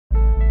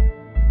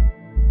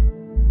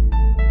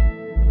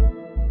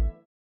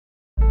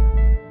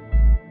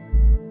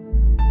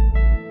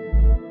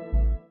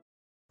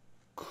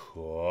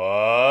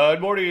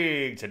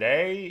morning.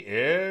 Today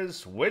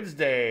is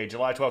Wednesday,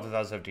 July 12th,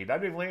 2017.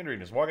 I'm Landry,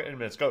 and this market in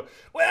minutes go.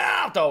 Well,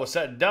 after all was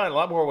said and done, a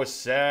lot more was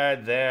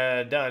said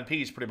than done.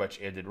 Peace pretty much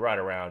ended right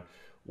around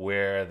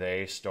where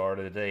they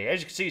started the day. As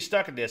you can see,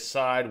 stuck in this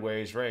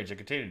sideways range. They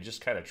continue to just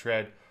kind of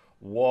tread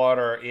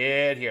water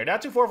in here.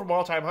 Not too far from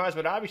all-time highs,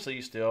 but obviously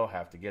you still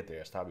have to get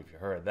there. Stop me if you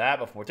heard that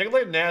before. Take a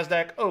look at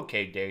NASDAQ.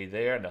 Okay day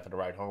there. Nothing to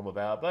write home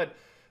about, but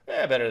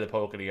better than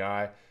poke in the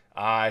eye,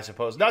 I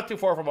suppose. Not too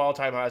far from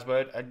all-time highs,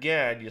 but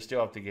again, you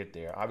still have to get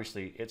there.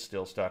 Obviously, it's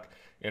still stuck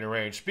in a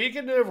range.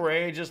 Speaking of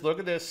ranges, look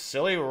at this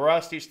silly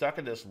Rusty stuck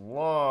in this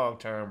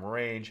long-term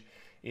range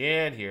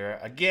in here.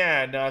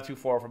 Again, not too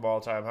far from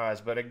all-time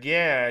highs, but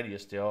again, you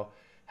still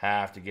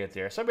have to get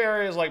there. Some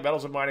areas like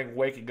metals and mining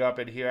waking up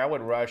in here. I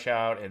wouldn't rush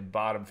out and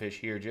bottom fish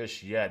here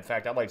just yet. In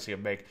fact, I'd like to see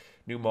them make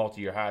new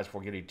multi-year highs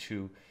before getting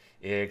too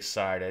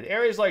excited.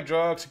 Areas like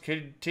drugs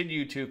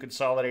continue to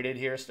consolidate in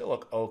here. Still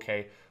look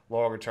okay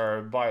longer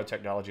term.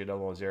 Biotechnology and other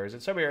those areas.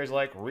 And some areas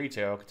like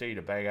retail continue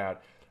to bang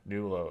out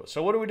new lows.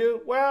 So what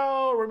do?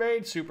 Well,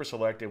 remain super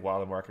selective while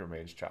the market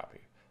remains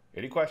choppy.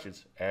 Any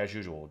questions? As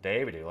usual,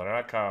 Dave at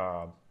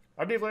DaveLandry.com.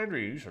 I'm Dave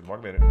Landry. You should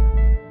mark a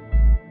minute.